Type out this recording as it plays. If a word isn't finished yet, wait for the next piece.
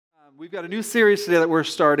We've got a new series today that we're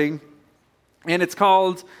starting, and it's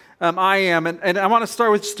called I Am. And I want to start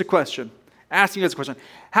with just a question, asking you guys a question.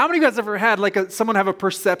 How many of you guys ever had someone have a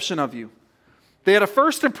perception of you? They had a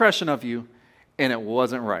first impression of you, and it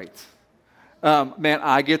wasn't right. Man,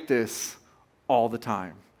 I get this all the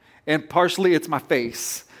time. And partially it's my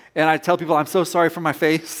face. And I tell people I'm so sorry for my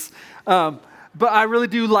face. But I really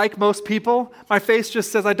do like most people. My face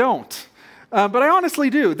just says I don't. But I honestly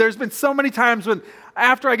do. There's been so many times when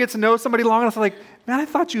after I get to know somebody long enough, I'm like, man, I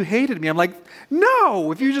thought you hated me. I'm like,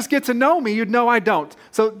 no, if you just get to know me, you'd know I don't.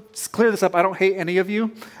 So just clear this up. I don't hate any of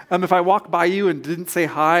you. If I walk by you and didn't say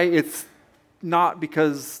hi, it's not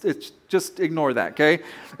because it's just ignore that, okay?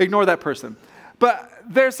 Ignore that person. But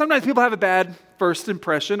there's sometimes people have a bad first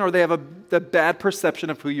impression or they have a bad perception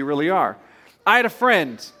of who you really are. I had a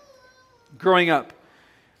friend growing up,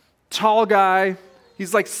 tall guy.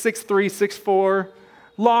 He's like 6'3", 6'4",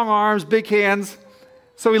 long arms, big hands.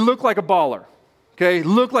 So he looked like a baller, okay?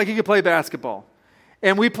 Looked like he could play basketball.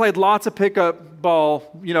 And we played lots of pickup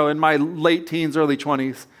ball, in my late teens, early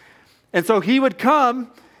 20s. And so he would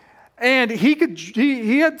come, and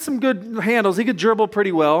he had some good handles. He could dribble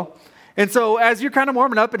pretty well. And so as you're kind of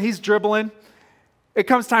warming up and he's dribbling, it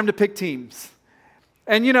comes time to pick teams.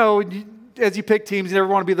 And, as you pick teams, you never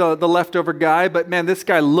want to be the leftover guy, but man, this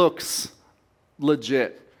guy looks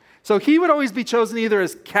legit. So he would always be chosen either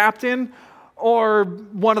as captain or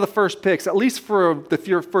one of the first picks, at least for the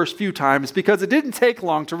first few times, because it didn't take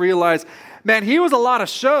long to realize, man, he was a lot of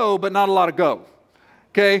show, but not a lot of go.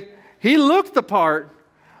 Okay? He looked the part,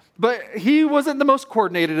 but he wasn't the most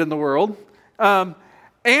coordinated in the world. And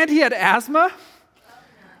he had asthma.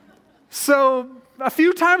 So a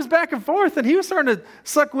few times back and forth, and he was starting to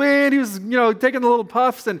suck wind. He was, taking the little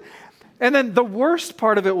puffs. And then the worst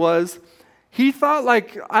part of it was, he thought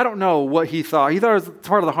I don't know what he thought. He thought it was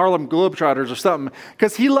part of the Harlem Globetrotters or something,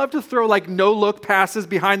 because he loved to throw no-look passes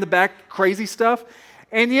behind the back, crazy stuff.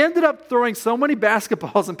 And he ended up throwing so many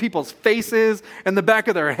basketballs in people's faces and the back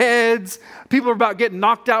of their heads. People were about getting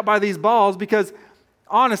knocked out by these balls because,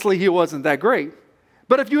 honestly, he wasn't that great.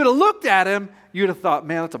 But if you would have looked at him, you'd have thought,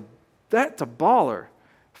 man, that's a baller.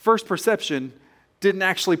 First perception didn't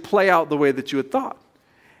actually play out the way that you had thought.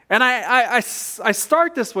 And I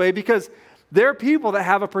start this way because there are people that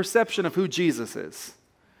have a perception of who Jesus is.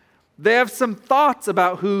 They have some thoughts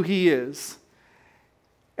about who he is.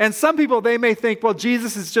 And some people, they may think, well,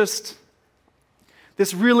 Jesus is just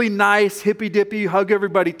this really nice, hippy-dippy,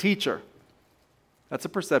 hug-everybody teacher. That's a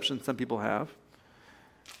perception some people have.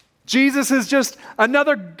 Jesus is just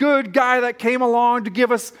another good guy that came along to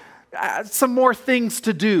give us some more things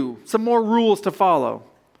to do, some more rules to follow.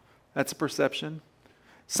 That's a perception.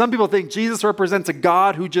 Some people think Jesus represents a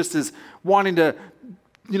God who just is wanting to,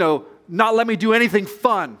 not let me do anything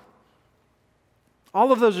fun.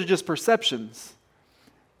 All of those are just perceptions.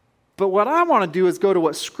 But what I want to do is go to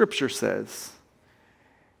what Scripture says.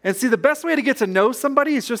 And see, the best way to get to know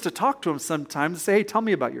somebody is just to talk to them sometimes and say, hey, tell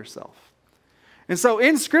me about yourself. And so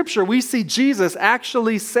in Scripture, we see Jesus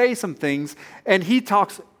actually say some things, and he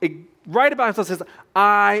talks right about himself, says,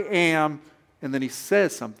 I am, and then he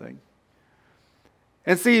says something.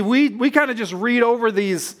 And see, we kind of just read over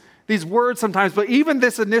these words sometimes, but even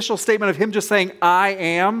this initial statement of him just saying, I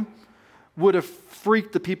am, would have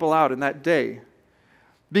freaked the people out in that day.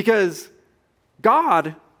 Because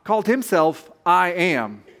God called himself, I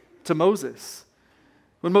am, to Moses.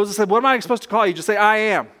 When Moses said, what am I supposed to call you? Just say, I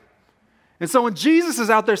am. And so when Jesus is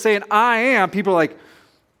out there saying, I am, people are like,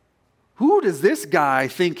 who does this guy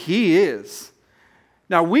think he is?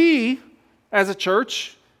 Now we, as a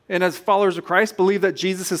church, and as followers of Christ, believe that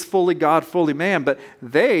Jesus is fully God, fully man, but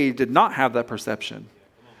they did not have that perception.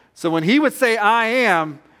 So when he would say, I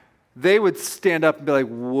am, they would stand up and be like,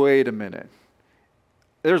 wait a minute.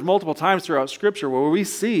 There's multiple times throughout Scripture where we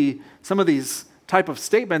see some of these type of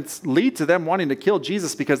statements lead to them wanting to kill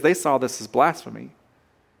Jesus because they saw this as blasphemy.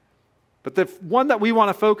 But the one that we want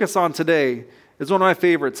to focus on today is one of my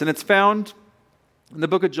favorites, and it's found in the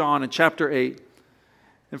book of John in chapter 8.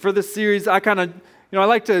 And for this series, I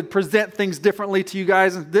like to present things differently to you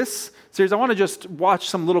guys. In this series, I want to just watch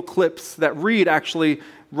some little clips that read actually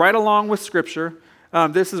right along with Scripture.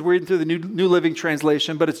 This is reading through the New Living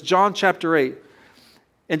Translation, but it's John chapter 8.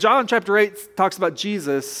 And John chapter 8 talks about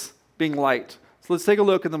Jesus being light. So let's take a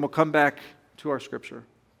look and then we'll come back to our Scripture.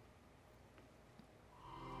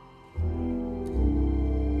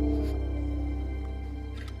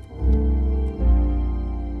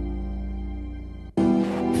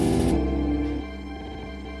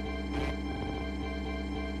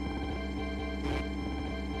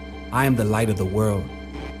 I am the light of the world.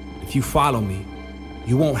 If you follow me,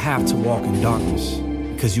 you won't have to walk in darkness,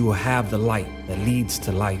 because you will have the light that leads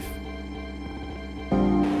to life.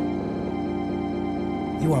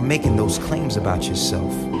 You are making those claims about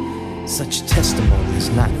yourself. Such testimony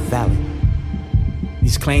is not valid.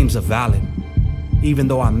 These claims are valid, even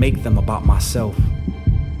though I make them about myself.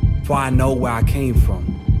 For I know where I came from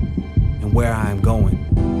and where I am going.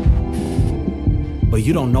 But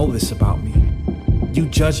you don't know this about me. You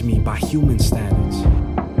judge me by human standards.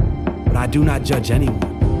 But I do not judge anyone.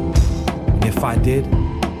 And if I did,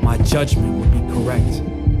 my judgment would be correct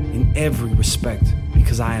in every respect,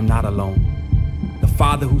 because I am not alone. The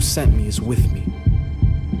Father who sent me is with me.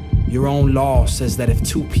 Your own law says that if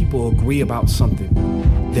two people agree about something,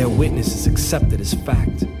 their witness is accepted as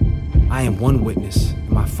fact. I am one witness, and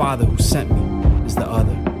my Father who sent me is the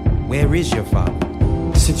other. Where is your Father?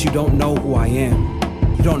 Since you don't know who I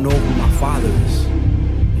am, you don't know who my Father is.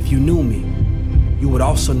 If you knew me, you would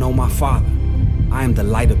also know my Father. I am the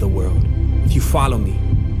light of the world. If you follow me,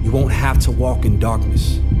 you won't have to walk in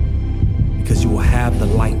darkness, because you will have the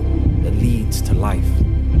light that leads to life.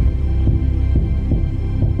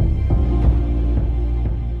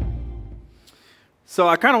 So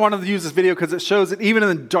I kind of wanted to use this video because it shows that even in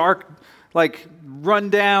the dark, like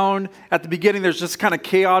rundown at the beginning, there's just kind of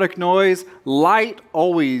chaotic noise. Light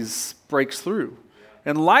always breaks through.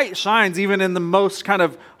 And light shines even in the most kind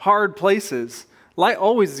of hard places. Light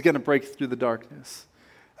always is going to break through the darkness.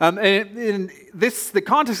 And in the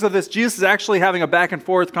context of this, Jesus is actually having a back and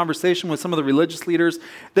forth conversation with some of the religious leaders.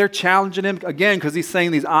 They're challenging him again because he's saying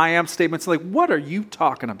these I am statements like, what are you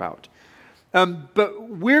talking about? But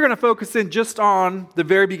we're going to focus in just on the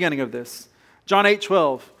very beginning of this. John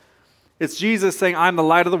 8:12. It's Jesus saying, I'm the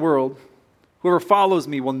light of the world. Whoever follows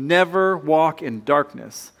me will never walk in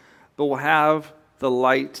darkness, but will have the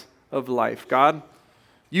light of life. God,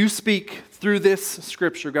 you speak through this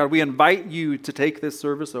scripture. God, we invite you to take this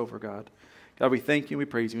service over, God. God, we thank you and we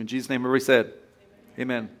praise you. In Jesus' name, everybody said,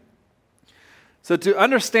 amen. So to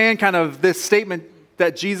understand kind of this statement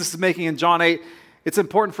that Jesus is making in John 8, it's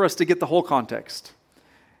important for us to get the whole context.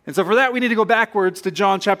 And so for that, we need to go backwards to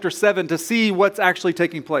John chapter 7 to see what's actually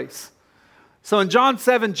taking place. So in John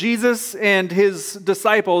 7, Jesus and his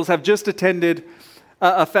disciples have just attended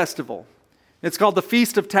a festival. It's called the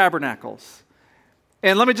Feast of Tabernacles.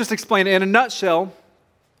 And let me just explain in a nutshell,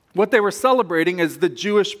 what they were celebrating as the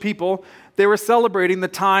Jewish people, they were celebrating the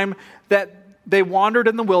time that they wandered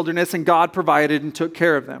in the wilderness and God provided and took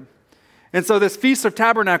care of them. And so this Feast of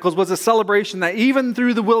Tabernacles was a celebration that even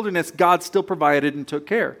through the wilderness, God still provided and took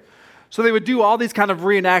care. So they would do all these kind of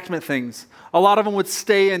reenactment things. A lot of them would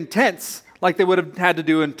stay in tents like they would have had to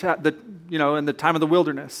do in the time of the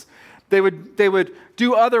wilderness. They would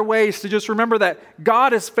do other ways to just remember that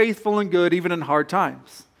God is faithful and good even in hard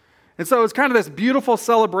times. And so it's kind of this beautiful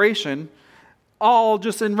celebration, all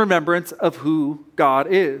just in remembrance of who God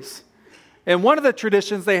is. And one of the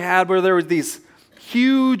traditions they had where there were these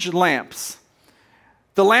huge lamps.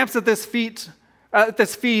 The lamps at this feast,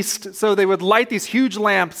 so they would light these huge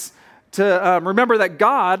lamps to remember that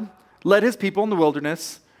God led his people in the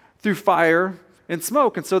wilderness through fire and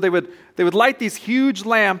smoke. And so they would light these huge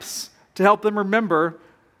lamps to help them remember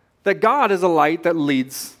that God is a light that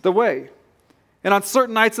leads the way. And on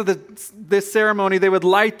certain nights of this ceremony, they would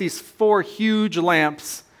light these 4 huge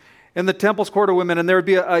lamps in the temple's court of women, and there would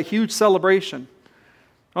be a huge celebration.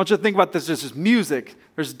 I want you to think about this. There's just music,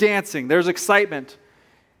 there's dancing, there's excitement.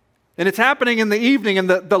 And it's happening in the evening, and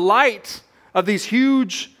the light of these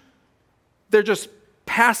huge, they're just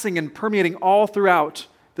passing and permeating all throughout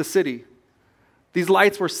the city. These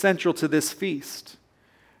lights were central to this feast.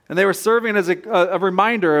 And they were serving as a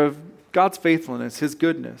reminder of God's faithfulness, his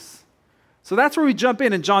goodness. So that's where we jump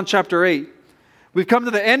in John chapter 8. We've come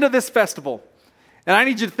to the end of this festival. And I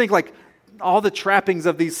need you to think like all the trappings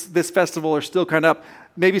of this festival are still kind of up.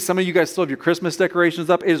 Maybe some of you guys still have your Christmas decorations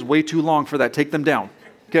up. It is way too long for that. Take them down,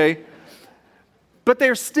 okay? But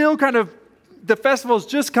they're still the festival's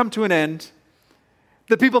just come to an end.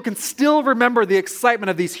 The people can still remember the excitement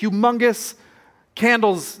of these humongous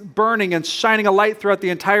candles burning and shining a light throughout the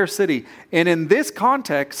entire city. And in this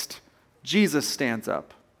context, Jesus stands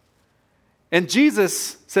up. And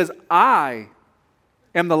Jesus says, I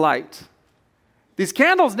am the light. These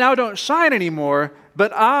candles now don't shine anymore,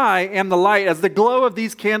 but I am the light. As the glow of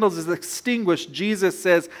these candles is extinguished, Jesus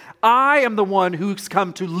says, I am the one who's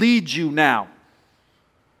come to lead you now.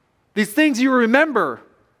 These things you remember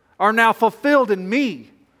are now fulfilled in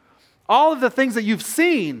me. All of the things that you've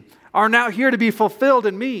seen are now here to be fulfilled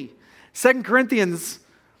in me. 2 Corinthians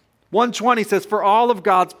 1:20 says, for all of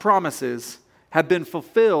God's promises have been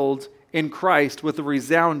fulfilled in Christ with a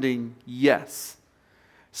resounding yes.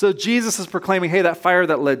 So Jesus is proclaiming, hey, that fire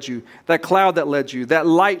that led you, that cloud that led you, that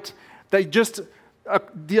light that just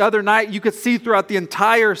the other night you could see throughout the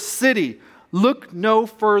entire city. Look no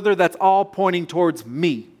further. That's all pointing towards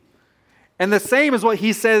me. And the same is what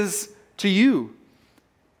he says to you.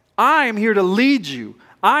 I'm here to lead you.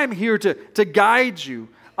 I'm here to guide you.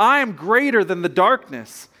 I am greater than the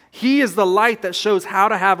darkness. He is the light that shows how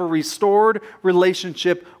to have a restored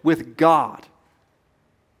relationship with God.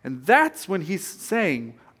 And that's when he's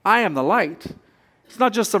saying, I am the light. It's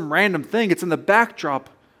not just some random thing. It's in the backdrop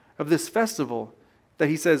of this festival that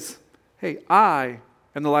he says, hey, I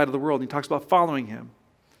am the light of the world. And he talks about following him.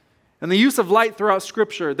 And the use of light throughout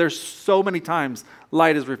Scripture, there's so many times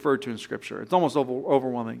light is referred to in Scripture. It's almost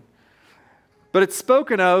overwhelming. But it's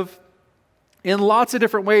spoken of in lots of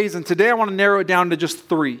different ways, and today I want to narrow it down to just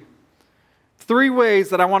three. Three ways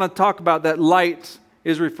that I want to talk about that light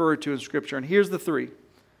is referred to in Scripture. And here's the three.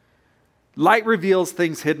 Light reveals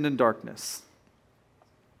things hidden in darkness.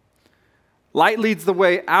 Light leads the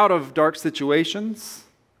way out of dark situations.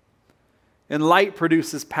 And light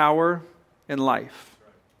produces power and life.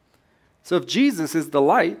 So if Jesus is the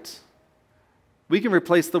light, we can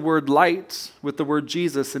replace the word light with the word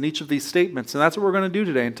Jesus in each of these statements. And that's what we're going to do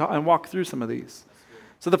today and walk through some of these.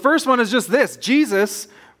 So the first one is just this. Jesus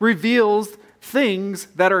reveals things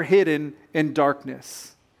that are hidden in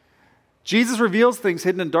darkness. Jesus reveals things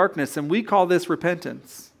hidden in darkness, and we call this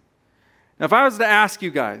repentance. Now, if I was to ask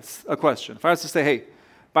you guys a question, if I was to say, hey,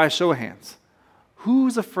 by a show of hands,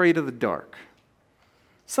 who's afraid of the dark?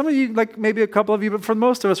 Some of you, like maybe a couple of you, but for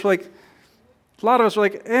most of us, we're like, a lot of us are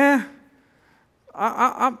like,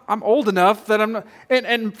 I'm old enough that I'm not,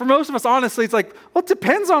 and for most of us, honestly, it's like, well, it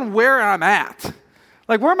depends on where I'm at.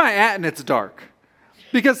 Like, where am I at and it's dark?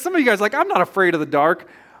 Because some of you guys are like, I'm not afraid of the dark.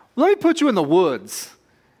 Let me put you in the woods,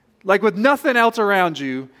 like with nothing else around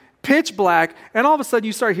you, pitch black, and all of a sudden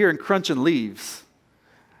you start hearing crunching leaves.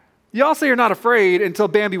 Y'all say you're not afraid until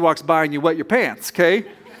Bambi walks by and you wet your pants, okay?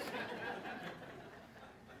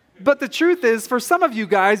 But the truth is, for some of you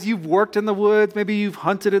guys, you've worked in the woods, maybe you've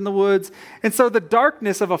hunted in the woods, and so the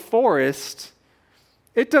darkness of a forest,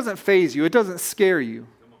 it doesn't faze you, it doesn't scare you.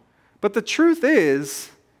 But the truth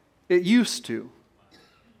is, it used to.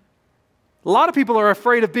 A lot of people are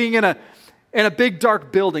afraid of being in a big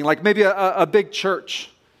dark building, like maybe a big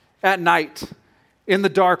church at night in the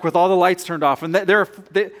dark with all the lights turned off, and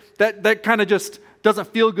that kind of just doesn't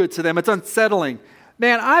feel good to them. It's unsettling.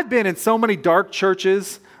 Man, I've been in so many dark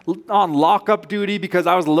churches on lockup duty because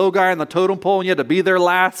I was the low guy on the totem pole and you had to be there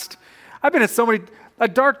last. I've been in so many. A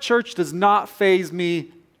dark church does not faze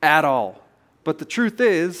me at all. But the truth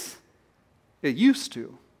is, it used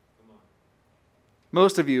to.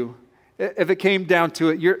 Most of you, if it came down to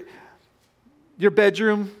it, your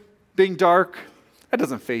bedroom being dark, that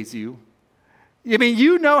doesn't faze you. I mean,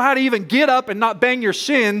 you know how to even get up and not bang your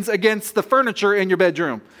shins against the furniture in your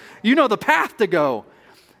bedroom. You know the path to go.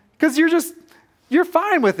 Because you're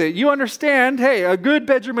fine with it. You understand, hey, a good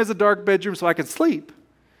bedroom is a dark bedroom so I can sleep.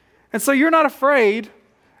 And so you're not afraid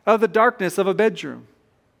of the darkness of a bedroom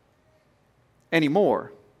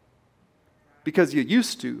anymore because you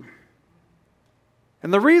used to.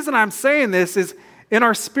 And the reason I'm saying this is in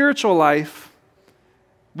our spiritual life,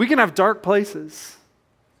 we can have dark places,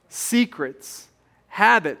 secrets,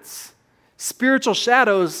 habits, spiritual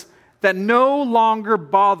shadows that no longer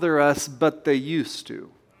bother us, but they used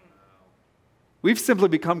to. We've simply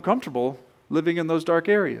become comfortable living in those dark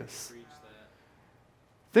areas.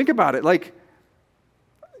 Think about it. Like,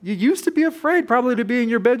 you used to be afraid probably to be in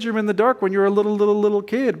your bedroom in the dark when you were a little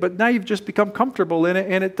kid, but now you've just become comfortable in it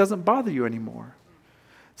and it doesn't bother you anymore.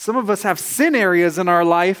 Some of us have sin areas in our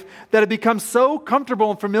life that have become so comfortable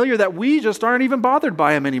and familiar that we just aren't even bothered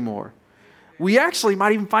by them anymore. We actually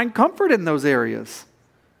might even find comfort in those areas.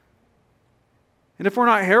 And if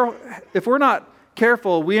we're not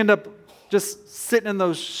careful, we end up just sitting in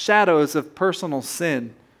those shadows of personal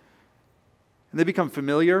sin. And they become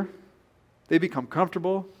familiar. They become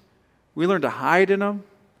comfortable. We learn to hide in them.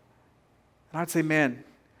 And I'd say, man,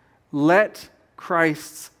 let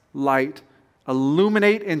Christ's light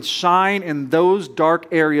illuminate and shine in those dark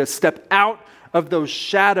areas. Step out of those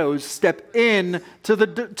shadows. Step in to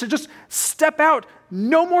just step out.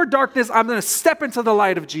 No more darkness. I'm going to step into the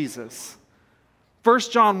light of Jesus. 1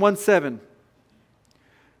 John 1:7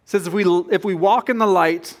 says, if we walk in the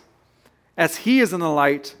light as he is in the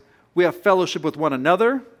light, we have fellowship with one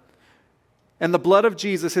another. And the blood of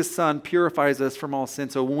Jesus, his son, purifies us from all sin.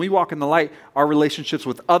 So when we walk in the light, our relationships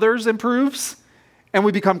with others improves and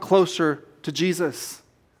we become closer to Jesus.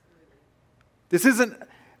 This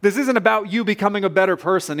isn't about you becoming a better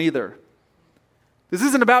person either. This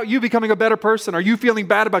isn't about you becoming a better person or you feeling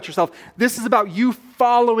bad about yourself. This is about you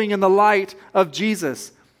following in the light of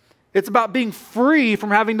Jesus. It's about being free from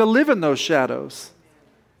having to live in those shadows.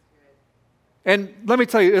 And let me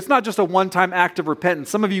tell you, it's not just a one-time act of repentance.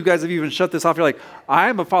 Some of you guys have even shut this off. You're like, I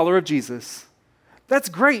am a follower of Jesus. That's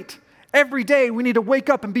great. Every day we need to wake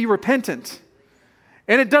up and be repentant.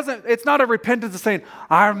 And it's not a repentance of saying,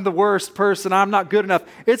 I'm the worst person, I'm not good enough.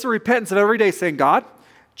 It's a repentance of every day saying, God,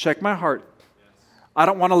 check my heart. I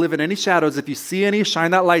don't want to live in any shadows. If you see any,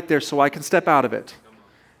 shine that light there so I can step out of it.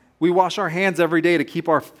 We wash our hands every day to keep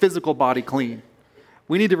our physical body clean.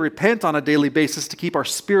 We need to repent on a daily basis to keep our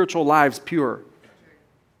spiritual lives pure.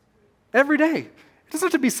 Every day. It doesn't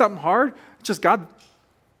have to be something hard. It's just, God,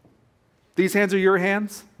 these hands are your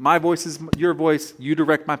hands. My voice is your voice. You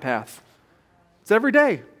direct my path. It's every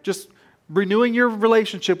day. Just renewing your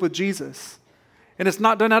relationship with Jesus. And it's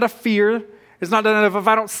not done out of fear. It's not done out of, if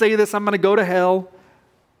I don't say this, I'm going to go to hell.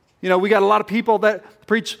 You know, we got a lot of people that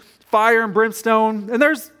preach fire and brimstone. And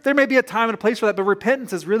there may be a time and a place for that. But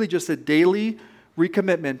repentance is really just a daily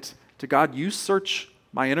recommitment to God. You search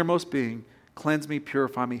my innermost being. Cleanse me,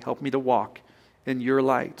 purify me, help me to walk in your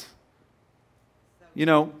light. You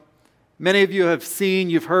know, many of you have seen,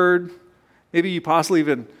 you've heard, maybe you possibly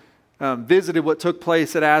even visited what took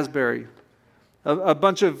place at Asbury. A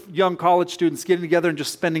bunch of young college students getting together and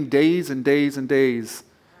just spending days and days and days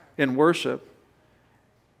in worship.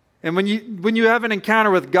 And when you have an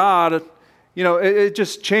encounter with God, you know, it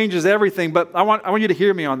just changes everything. But I want you to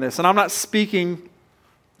hear me on this. And I'm not speaking,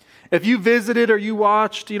 if you visited or you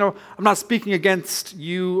watched, you know, I'm not speaking against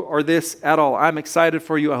you or this at all. I'm excited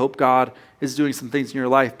for you. I hope God is doing some things in your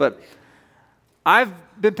life. But I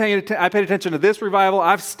paid attention to this revival.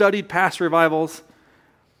 I've studied past revivals.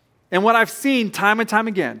 And what I've seen time and time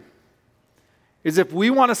again is if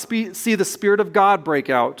we want to see the Spirit of God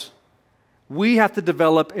break out, we have to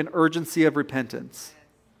develop an urgency of repentance.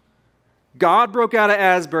 God broke out at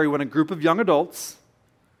Asbury when a group of young adults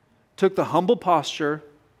took the humble posture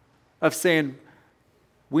of saying,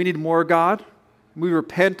 we need more God. We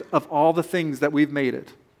repent of all the things that we've made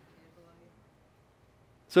it.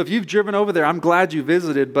 So if you've driven over there, I'm glad you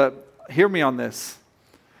visited, but hear me on this.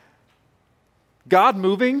 God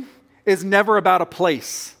moving is never about a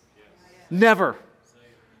place. Never.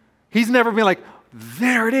 He's never been like,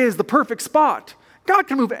 there it is, the perfect spot. God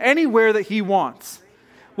can move anywhere that he wants.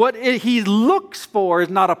 What he looks for is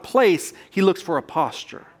not a place, he looks for a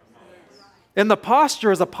posture. And the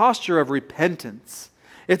posture is a posture of repentance.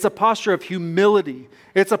 It's a posture of humility.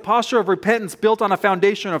 It's a posture of repentance built on a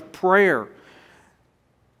foundation of prayer.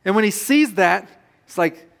 And when he sees that, it's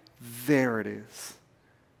like, there it is.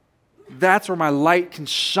 That's where my light can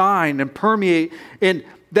shine and permeate, and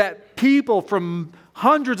that people from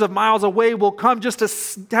hundreds of miles away will come just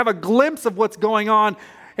to have a glimpse of what's going on.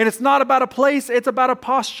 And it's not about a place, it's about a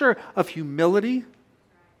posture of humility,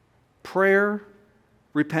 prayer,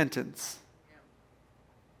 repentance.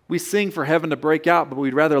 We sing for heaven to break out, but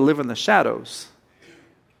we'd rather live in the shadows.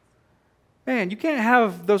 Man, you can't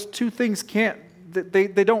have those two things,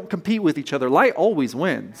 they don't compete with each other. Light always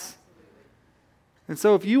wins. And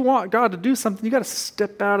so if you want God to do something, you got to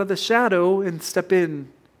step out of the shadow and step in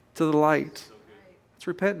to the light. It's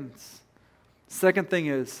repentance. Second thing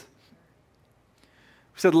is,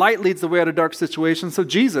 we said light leads the way out of dark situations. So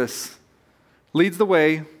Jesus leads the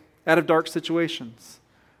way out of dark situations.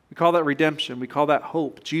 We call that redemption. We call that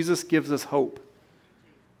hope. Jesus gives us hope.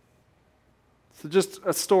 So just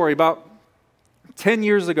a story. About 10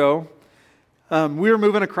 years ago, we were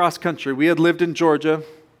moving across country. We had lived in Georgia,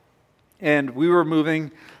 and we were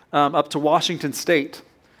moving up to Washington State.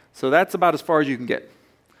 So that's about as far as you can get.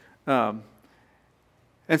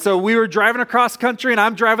 And so we were driving across country, and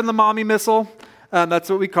I'm driving the mommy missile. That's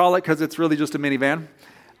what we call it because it's really just a minivan.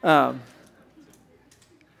 And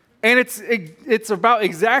it's about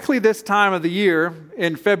exactly this time of the year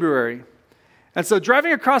in February. And so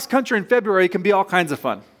driving across country in February can be all kinds of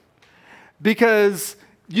fun because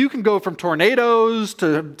you can go from tornadoes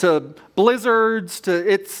to blizzards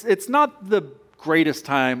it's not the greatest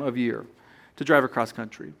time of year to drive across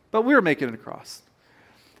country, but we were making it across.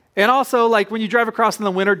 And also, like when you drive across in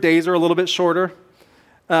the winter, days are a little bit shorter,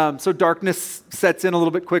 so darkness sets in a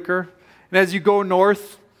little bit quicker. And as you go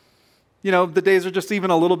north, you know, the days are just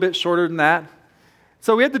even a little bit shorter than that.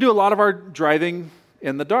 So we had to do a lot of our driving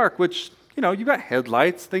in the dark, which, you know, you got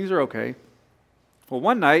headlights, things are okay. Well,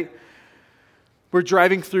 one night, we're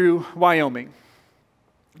driving through Wyoming.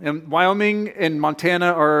 And Wyoming and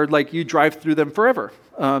Montana are like you drive through them forever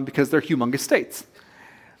because they're humongous states.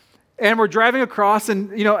 And we're driving across,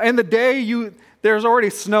 and you know, in the day there's already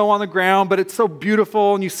snow on the ground, but it's so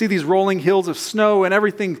beautiful, and you see these rolling hills of snow and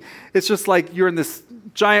everything. It's just like you're in this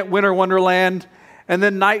giant winter wonderland. And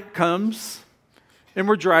then night comes, and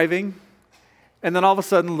we're driving, and then all of a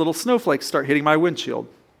sudden little snowflakes start hitting my windshield.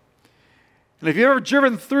 And if you've ever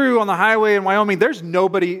driven through on the highway in Wyoming, there's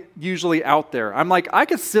nobody usually out there. I'm like, I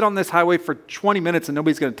could sit on this highway for 20 minutes and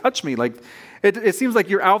nobody's going to touch me. Like, it seems like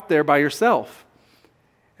you're out there by yourself.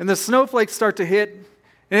 And the snowflakes start to hit,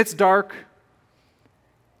 and it's dark.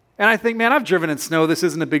 And I think, man, I've driven in snow. This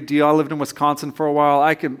isn't a big deal. I lived in Wisconsin for a while.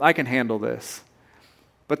 I can handle this.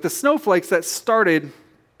 But the snowflakes that started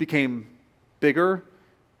became bigger,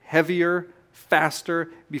 heavier,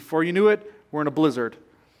 faster. Before you knew it, we're in a blizzard.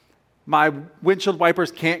 My windshield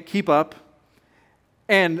wipers can't keep up,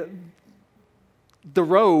 and the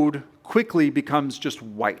road quickly becomes just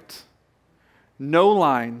white. No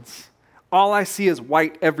lines. All I see is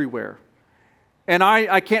white everywhere. And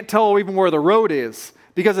I can't tell even where the road is,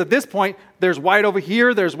 because at this point, there's white over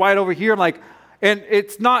here, there's white over here. I'm like, and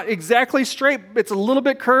it's not exactly straight, it's a little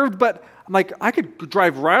bit curved, but I'm like, I could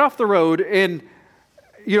drive right off the road, and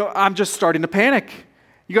I'm just starting to panic.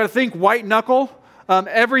 You got to think white knuckle.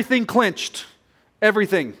 Everything clenched.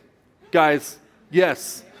 Everything, guys.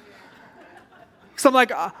 Yes. So I'm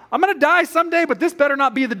like, I'm going to die someday, but this better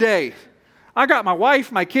not be the day. I got my wife,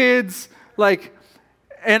 my kids,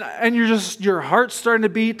 and your heart's starting to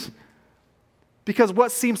beat because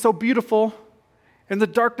what seems so beautiful and the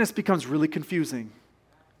darkness becomes really confusing.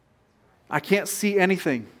 I can't see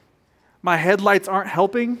anything. My headlights aren't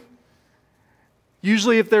helping.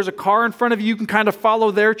 Usually if there's a car in front of you, you can kind of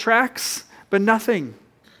follow their tracks. But nothing.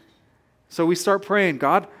 So we start praying,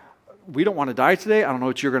 God, we don't want to die today. I don't know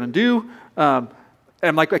what you're going to do. And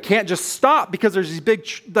I'm like, I can't just stop because there's these big,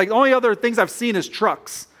 the only other things I've seen is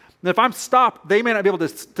trucks. And if I'm stopped, they may not be able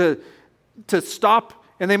to stop,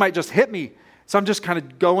 and they might just hit me. So I'm just kind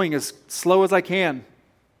of going as slow as I can.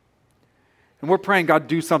 And we're praying, God,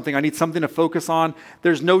 do something. I need something to focus on.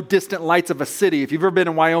 There's no distant lights of a city. If you've ever been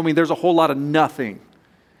in Wyoming, there's a whole lot of nothing.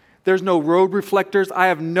 There's no road reflectors. I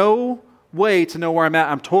have no way to know where I'm at.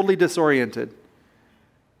 I'm totally disoriented.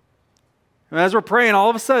 And as we're praying, all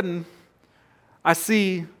of a sudden, I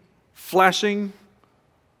see flashing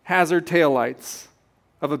hazard taillights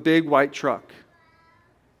of a big white truck.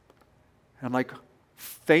 And I'm like,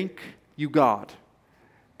 thank you, God.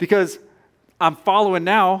 Because I'm following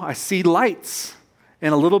now, I see lights.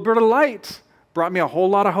 And a little bit of light brought me a whole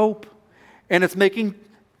lot of hope. And it's making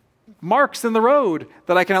marks in the road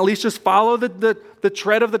that I can at least just follow the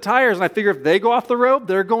tread of the tires. And I figure if they go off the road,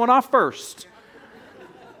 they're going off first.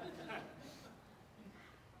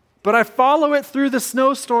 But I follow it through the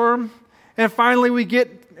snowstorm, and finally we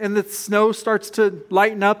get, and the snow starts to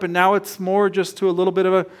lighten up, and now it's more just to a little bit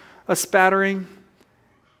of a spattering.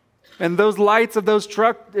 And those lights of those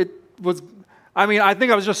trucks, I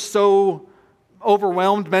think I was just so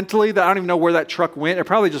overwhelmed mentally that I don't even know where that truck went. It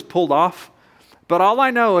probably just pulled off. But all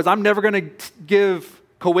I know is I'm never going to give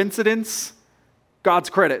coincidence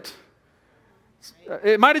God's credit.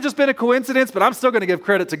 It might have just been a coincidence, but I'm still going to give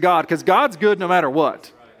credit to God because God's good no matter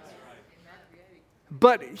what.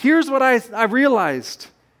 But here's what I realized.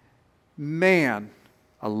 Man,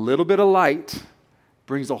 a little bit of light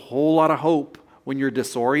brings a whole lot of hope when you're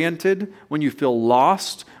disoriented, when you feel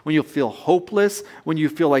lost, when you feel hopeless, when you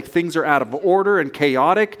feel like things are out of order and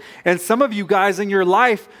chaotic. And some of you guys in your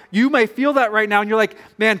life, you may feel that right now, and you're like,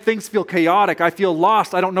 man, things feel chaotic. I feel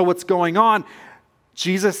lost. I don't know what's going on.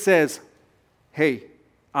 Jesus says, hey,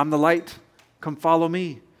 I'm the light. Come follow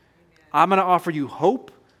me. I'm going to offer you hope.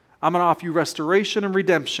 I'm going to offer you restoration and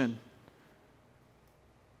redemption.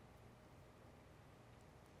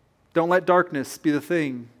 Don't let darkness be the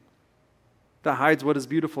thing that hides what is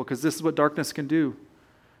beautiful, because this is what darkness can do.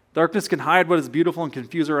 Darkness can hide what is beautiful and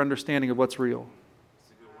confuse our understanding of what's real.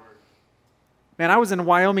 That's a good word. Man, I was in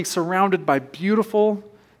Wyoming surrounded by beautiful,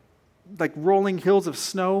 rolling hills of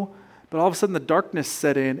snow, but all of a sudden the darkness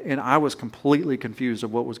set in, and I was completely confused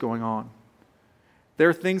of what was going on. There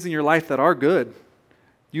are things in your life that are good.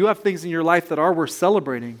 You have things in your life that are worth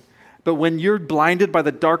celebrating. But when you're blinded by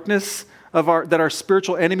the darkness that our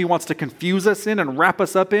spiritual enemy wants to confuse us in and wrap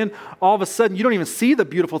us up in, all of a sudden you don't even see the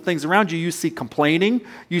beautiful things around you. You see complaining,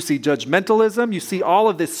 you see judgmentalism, you see all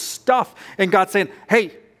of this stuff. And God's saying,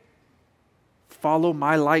 hey, follow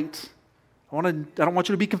my light. I don't want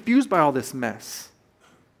you to be confused by all this mess.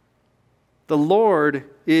 The Lord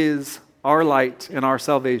is our light and our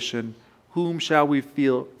salvation. Whom shall we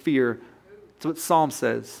fear? That's what Psalm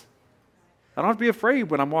says. I don't have to be afraid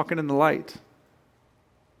when I'm walking in the light.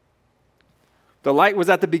 The light was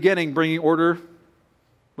at the beginning bringing order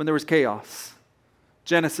when there was chaos.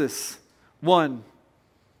 Genesis 1.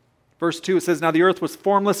 Verse 2, it says, "Now the earth was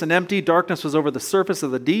formless and empty, darkness was over the surface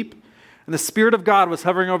of the deep, and the Spirit of God was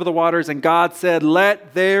hovering over the waters, and God said,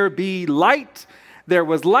 'Let there be light.' There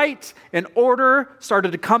was light, and order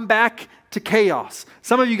started to come back to chaos."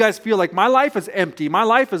 Some of you guys feel like my life is empty, my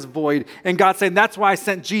life is void, and God's saying, that's why I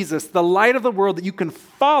sent Jesus, the light of the world that you can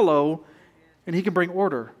follow, and he can bring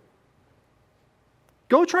order.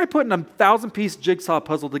 Go try putting a 1,000-piece jigsaw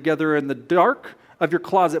puzzle together in the dark of your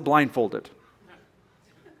closet blindfolded.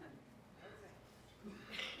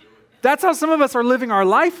 That's how some of us are living our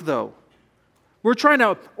life, though. We're trying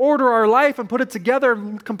to order our life and put it together,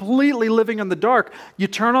 completely living in the dark. You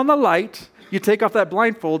turn on the light, you take off that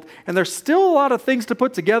blindfold, and there's still a lot of things to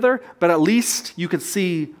put together, but at least you can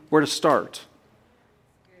see where to start.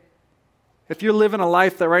 If you're living a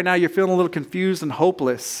life that right now you're feeling a little confused and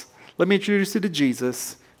hopeless, let me introduce you to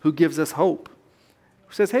Jesus, who gives us hope.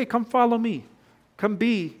 Who says, hey, come follow me. Come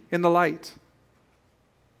be in the light.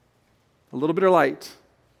 A little bit of light.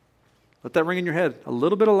 Let that ring in your head. A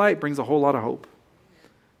little bit of light brings a whole lot of hope.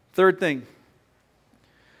 Third thing,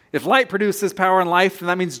 if light produces power and life, then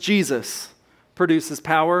that means Jesus produces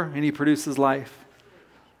power and he produces life.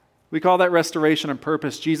 We call that restoration and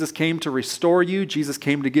purpose. Jesus came to restore you. Jesus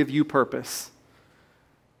came to give you purpose.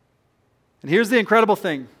 And here's the incredible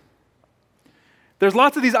thing. There's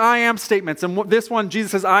lots of these I am statements. And this one,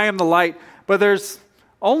 Jesus says, I am the light. But there's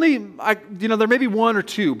only, there may be one or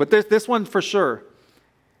two, but there's this one for sure.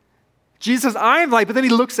 Jesus says, I am light, but then he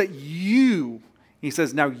looks at you. He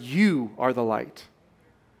says, now you are the light.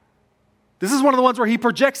 This is one of the ones where he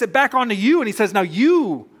projects it back onto you, and he says, now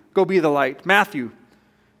you go be the light. Matthew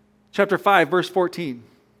chapter 5, verse 14.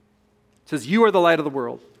 It says, you are the light of the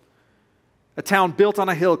world. A town built on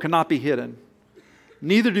a hill cannot be hidden.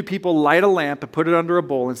 Neither do people light a lamp and put it under a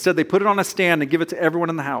bowl. Instead, they put it on a stand and give it to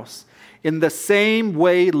everyone in the house. In the same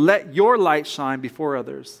way, let your light shine before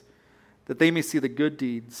others, that they may see the good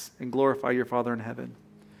deeds and glorify your Father in heaven.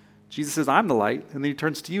 Jesus says, I'm the light. And then he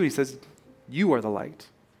turns to you and he says, you are the light.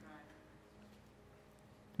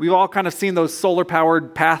 We've all kind of seen those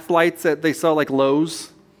solar-powered path lights that they sell like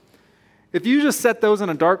Lowe's. If you just set those in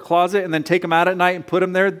a dark closet and then take them out at night and put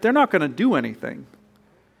them there, they're not going to do anything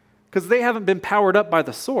because they haven't been powered up by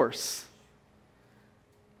the source.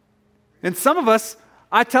 And some of us,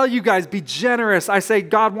 I tell you guys, be generous. I say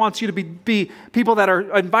God wants you to be people that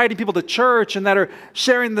are inviting people to church and that are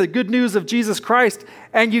sharing the good news of Jesus Christ.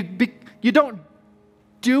 And you don't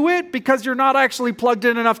do it because you're not actually plugged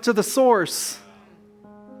in enough to the source.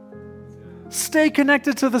 Stay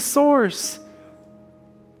connected to the source.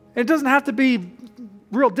 It doesn't have to be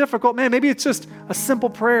real difficult. Man, maybe it's just a simple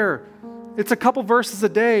prayer. It's a couple verses a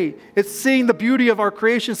day. It's seeing the beauty of our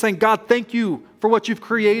creation, saying, God, thank you for what you've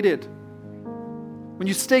created. When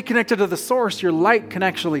you stay connected to the source, your light can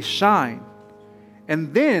actually shine.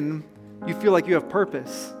 And then you feel like you have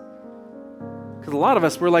purpose. Because a lot of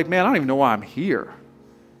us, we're like, man, I don't even know why I'm here.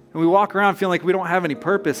 And we walk around feeling like we don't have any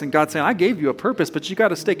purpose. And God's saying, I gave you a purpose, but you got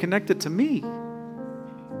to stay connected to me.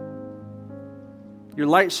 Your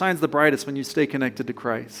light shines the brightest when you stay connected to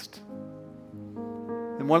Christ.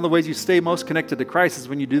 And one of the ways you stay most connected to Christ is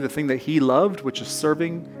when you do the thing that he loved, which is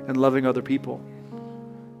serving and loving other people.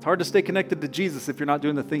 It's hard to stay connected to Jesus if you're not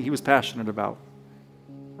doing the thing he was passionate about.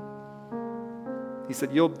 He said,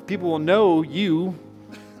 people will know you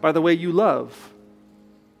by the way you love.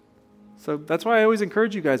 So that's why I always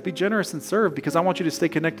encourage you guys, be generous and serve, because I want you to stay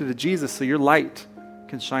connected to Jesus so your light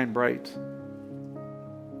can shine bright.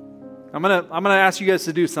 I'm gonna ask you guys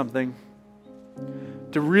to do something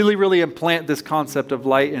to really, really implant this concept of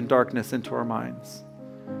light and darkness into our minds.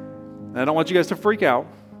 And I don't want you guys to freak out.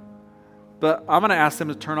 But I'm going to ask them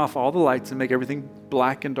to turn off all the lights and make everything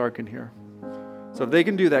black and dark in here. So if they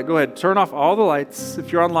can do that, go ahead. Turn off all the lights.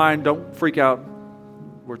 If you're online, don't freak out.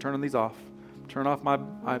 We're turning these off. Turn off my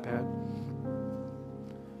iPad.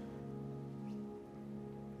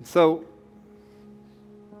 So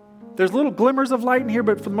there's little glimmers of light in here,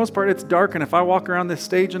 but for the most part, it's dark. And if I walk around this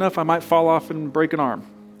stage enough, I might fall off and break an arm.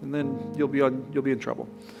 And then you'll be in trouble.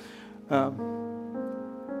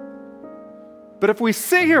 But if we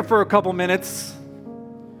sit here for a couple minutes,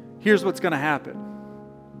 here's what's going to happen.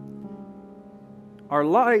 Our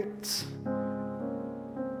light,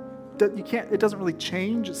 it doesn't really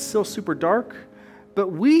change. It's still super dark. But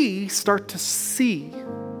we start to see.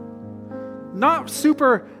 Not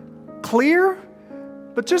super clear,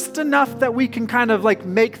 but just enough that we can kind of like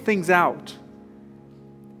make things out.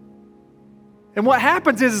 And what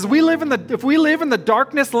happens is if we live in the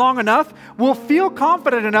darkness long enough, we'll feel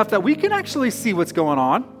confident enough that we can actually see what's going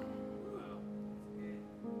on.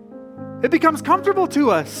 It becomes comfortable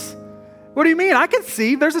to us. What do you mean? I can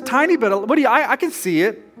see. There's a tiny bit of, I can see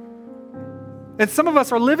it. And some of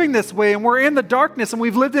us are living this way, and we're in the darkness, and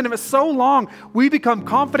we've lived in it so long, we become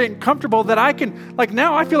confident and comfortable that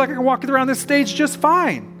now I feel like I can walk around this stage just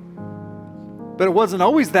fine. But it wasn't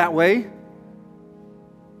always that way.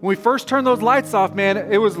 When we first turned those lights off, man,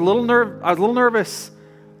 I was a little nervous.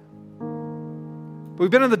 But we've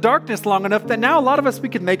been in the darkness long enough that now a lot of us, we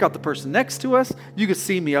can make out the person next to us. You can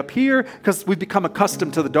see me up here because we've become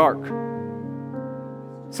accustomed to the dark.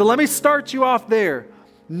 So let me start you off there.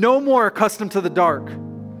 No more accustomed to the dark.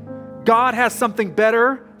 God has something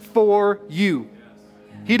better for you.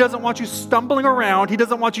 He doesn't want you stumbling around. He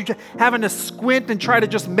doesn't want you having to squint and try to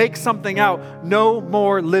just make something out. No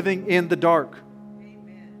more living in the dark.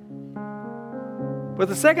 Amen. But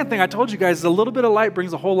the second thing I told you guys is a little bit of light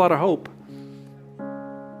brings a whole lot of hope.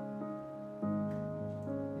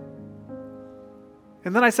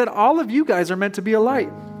 And then I said, all of you guys are meant to be a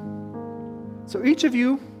light. So each of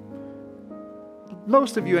you,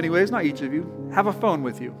 most of you anyways, not each of you, have a phone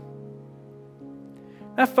with you.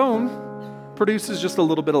 That phone produces just a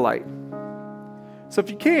little bit of light. So if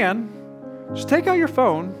you can, just take out your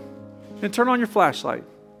phone and turn on your flashlight.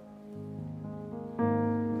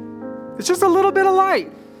 It's just a little bit of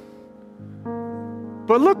light.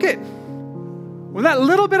 But look when that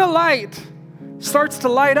little bit of light starts to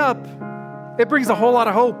light up, it brings a whole lot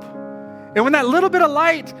of hope. And when that little bit of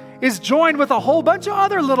light is joined with a whole bunch of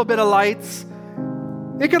other little bit of lights,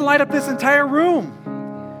 it can light up this entire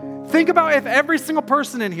room. Think about if every single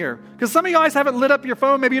person in here, because some of you guys haven't lit up your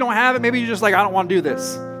phone, maybe you don't have it, maybe you're just like, I don't want to do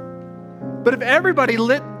this. But if everybody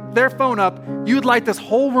lit their phone up, you'd light this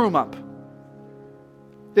whole room up.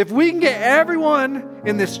 If we can get everyone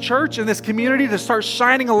in this church, in this community to start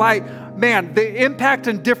shining a light, man, the impact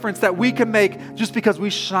and difference that we can make just because we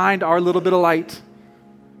shined our little bit of light.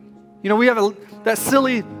 You know, we have that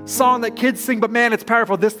silly song that kids sing, but man, it's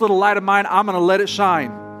powerful. This little light of mine, I'm going to let it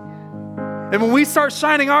shine. And when we start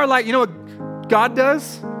shining our light, you know what God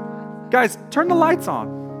does? Guys, turn the lights on.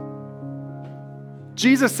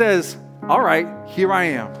 Jesus says, all right, here I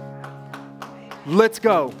am. Let's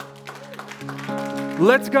go.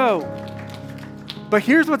 Let's go. But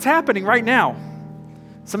here's what's happening right now.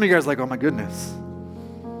 Some of you guys are like, oh my goodness.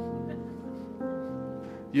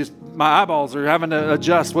 My eyeballs are having to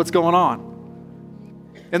adjust. What's going on?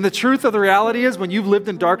 And the truth of the reality is when you've lived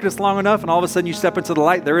in darkness long enough and all of a sudden you step into the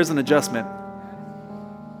light, there is an adjustment.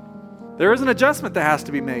 There is an adjustment that has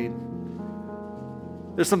to be made.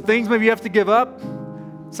 There's some things maybe you have to give up.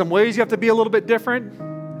 Some ways you have to be a little bit different.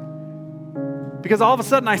 Because all of a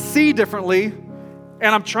sudden I see differently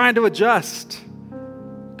and I'm trying to adjust.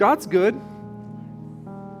 God's good.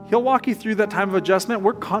 He'll walk you through that time of adjustment.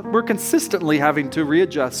 We're consistently having to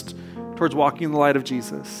readjust towards walking in the light of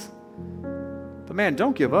Jesus. But man,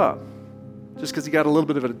 don't give up. Just because you got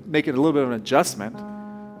make it a little bit of an adjustment.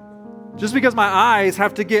 Just because my eyes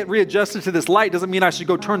have to get readjusted to this light doesn't mean I should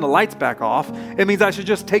go turn the lights back off. It means I should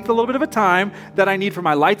just take the little bit of a time that I need for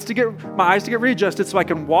my eyes to get readjusted so I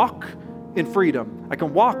can walk in freedom. I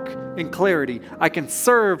can walk in clarity. I can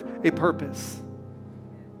serve a purpose.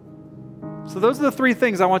 So those are the three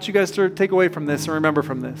things I want you guys to take away from this and remember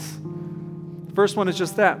from this. The first one is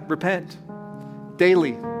just that. Repent.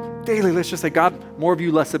 Daily, let's just say, God, more of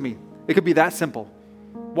you, less of me. It could be that simple.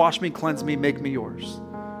 Wash me, cleanse me, make me yours.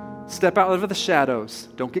 Step out of the shadows.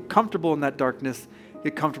 Don't get comfortable in that darkness.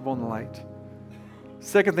 Get comfortable in the light.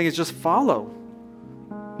 Second thing is just follow.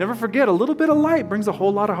 Never forget, a little bit of light brings a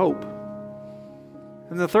whole lot of hope.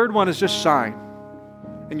 And the third one is just shine.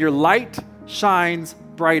 And your light shines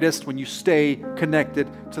brightest when you stay connected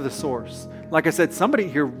to the source. Like I said, somebody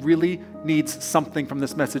here really needs something from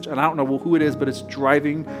this message, and I don't know who it is, but it's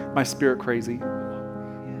driving my spirit crazy.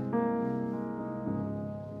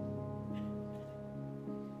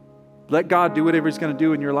 Let God do whatever He's going to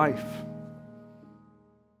do in your life.